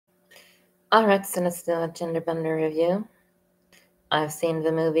Alright, so let's do a gender bender review. I've seen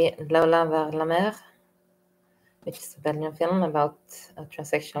the movie Lola Vers La Mer, which is a Belgian film about a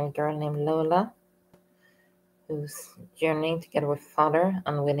transsexual girl named Lola, who's journeying together with father,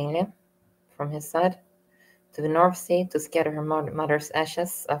 unwillingly, from his side, to the North Sea to scatter her mother's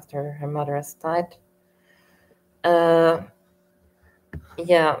ashes after her mother has died. Yeah,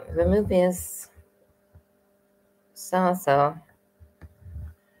 the movie is so-so.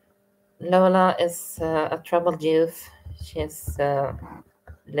 Lola is a troubled youth. She's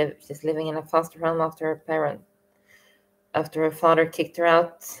living in a foster home after her father kicked her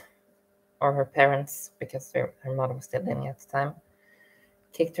out, or her parents, because her mother was still living at the time,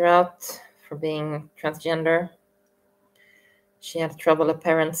 kicked her out for being transgender. She had trouble her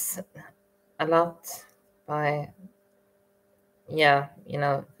parents a lot by, gender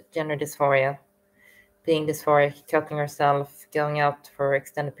dysphoria, being dysphoric, cutting herself, going out for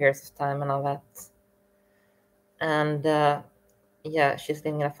extended periods of time and all that. And she's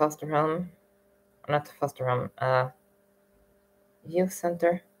living in a foster home, not a foster home, youth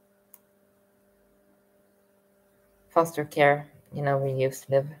center, foster care, where youth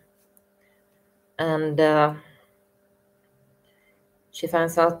live. And she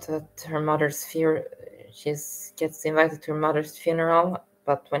finds out that her mother's she gets invited to her mother's funeral,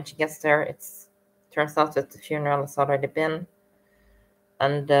 but when she gets there, it turns out that the funeral has already been,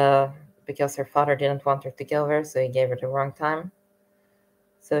 and because her father didn't want her to go there, so he gave her the wrong time.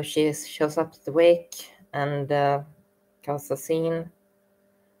 So she shows up at the wake and causes a scene,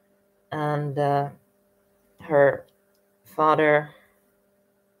 and her father,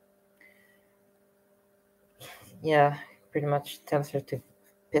 pretty much tells her to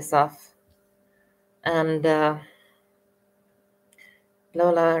piss off. And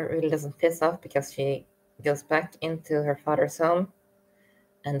Lola really doesn't piss off because she goes back into her father's home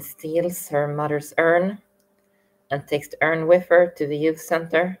and steals her mother's urn and takes the urn with her to the youth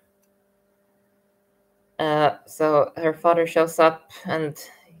center. So her father shows up and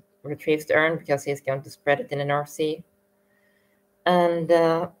retrieves the urn because he's going to spread it in the North Sea. And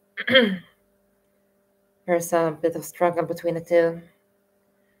there's a bit of struggle between the two.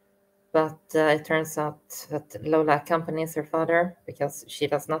 But it turns out that Lola accompanies her father because she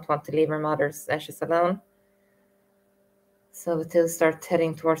does not want to leave her mother's ashes alone. So the two start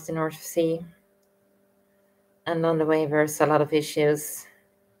heading towards the North Sea. And on the way, there's a lot of issues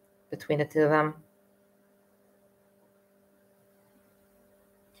between the two of them.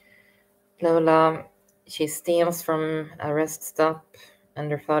 Lola, she steals from a rest stop, and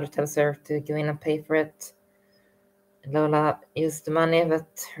her father tells her to go in and pay for it. Lola uses the money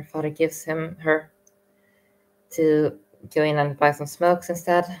that her father gives her to go in and buy some smokes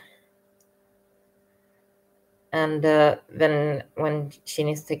instead. And then when she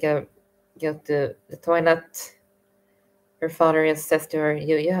needs to go to the toilet, her father just says to her,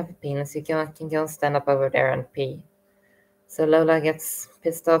 you have a penis, you can go and stand up over there and pee. So Lola gets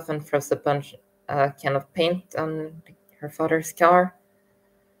pissed off and throws a bunch can of paint on her father's car.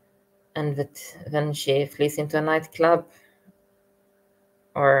 And then she flees into a nightclub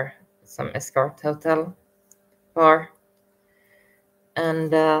or some escort hotel bar.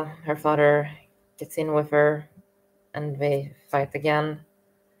 And her father gets in with her and they fight again.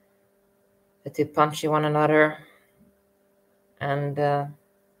 The two punch one another. And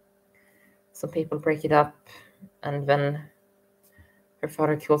some people break it up. And then her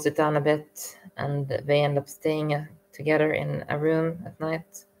father cools it down a bit. And they end up staying together in a room at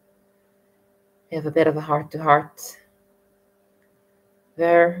night. They have a bit of a heart-to-heart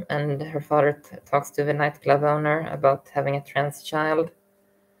there, and her father talks to the nightclub owner about having a trans child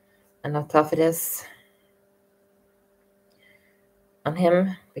and how tough it is on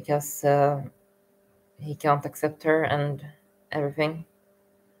him because he can't accept her and everything.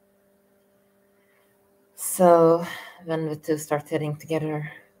 So then the two start heading together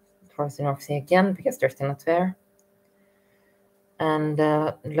towards the North Sea again because they're still not there. And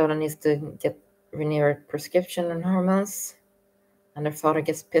Lola needs to get renewed prescription and hormones. And her father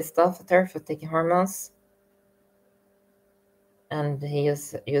gets pissed off at her for taking hormones. And he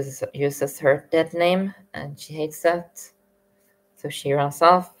uses her dead name, and she hates that. So she runs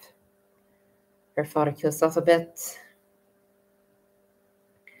off. Her father cools off a bit.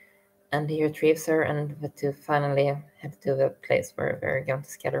 And he retrieves her, and the two finally head to the place where they're going to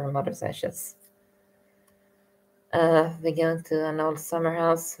scatter her mother's ashes. They go into an old summer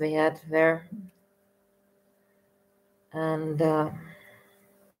house they had there. And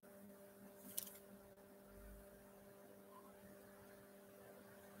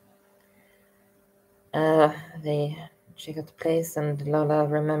they she got the place, and Lola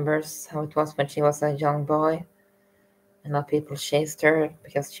remembers how it was when she was a young boy, and how people chased her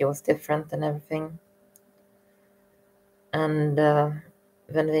because she was different and everything. And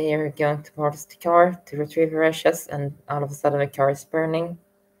when they are going towards the car to retrieve her ashes, and all of a sudden the car is burning,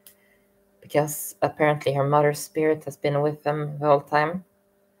 because apparently her mother's spirit has been with them the whole time.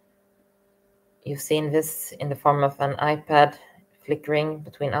 You've seen this in the form of an iPad flickering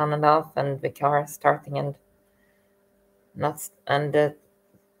between on and off, and the car starting and not and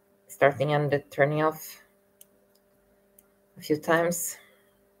starting and turning off a few times.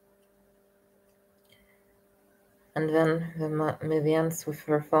 And then the movie ends with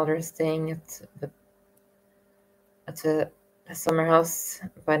her father staying at the summer house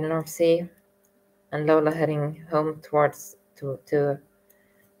by the North Sea, and Lola heading home towards to the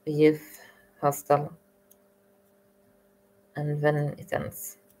youth hostel. And then it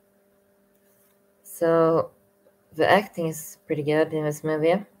ends. So the acting is pretty good in this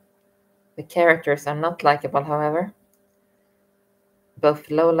movie. The characters are not likable, however. Both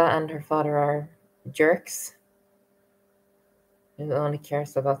Lola and her father are jerks who only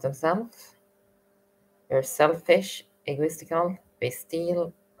cares about themselves. They're selfish, egoistical, they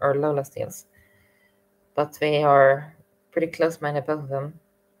steal, or Lola steals. But they are pretty close-minded, both of them.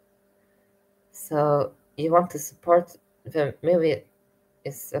 So you want to support the movie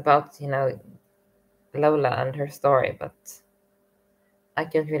is about, Lola and her story, but I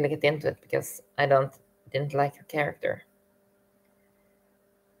can't really get into it because I didn't like her character.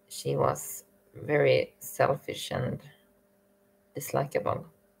 She was very selfish and dislikable.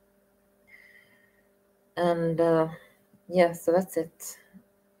 And yeah, so that's it.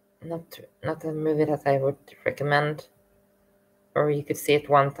 Not a movie that I would recommend, or you could see it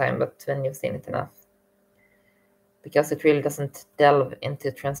one time, but when you've seen it enough, because it really doesn't delve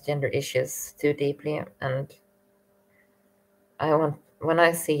into transgender issues too deeply. And when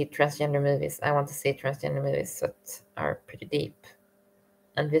I see transgender movies, I want to see transgender movies that are pretty deep,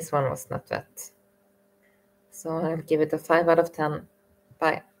 and this one was not that. So I'll give it a 5 out of 10.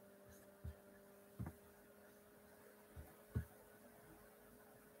 Bye.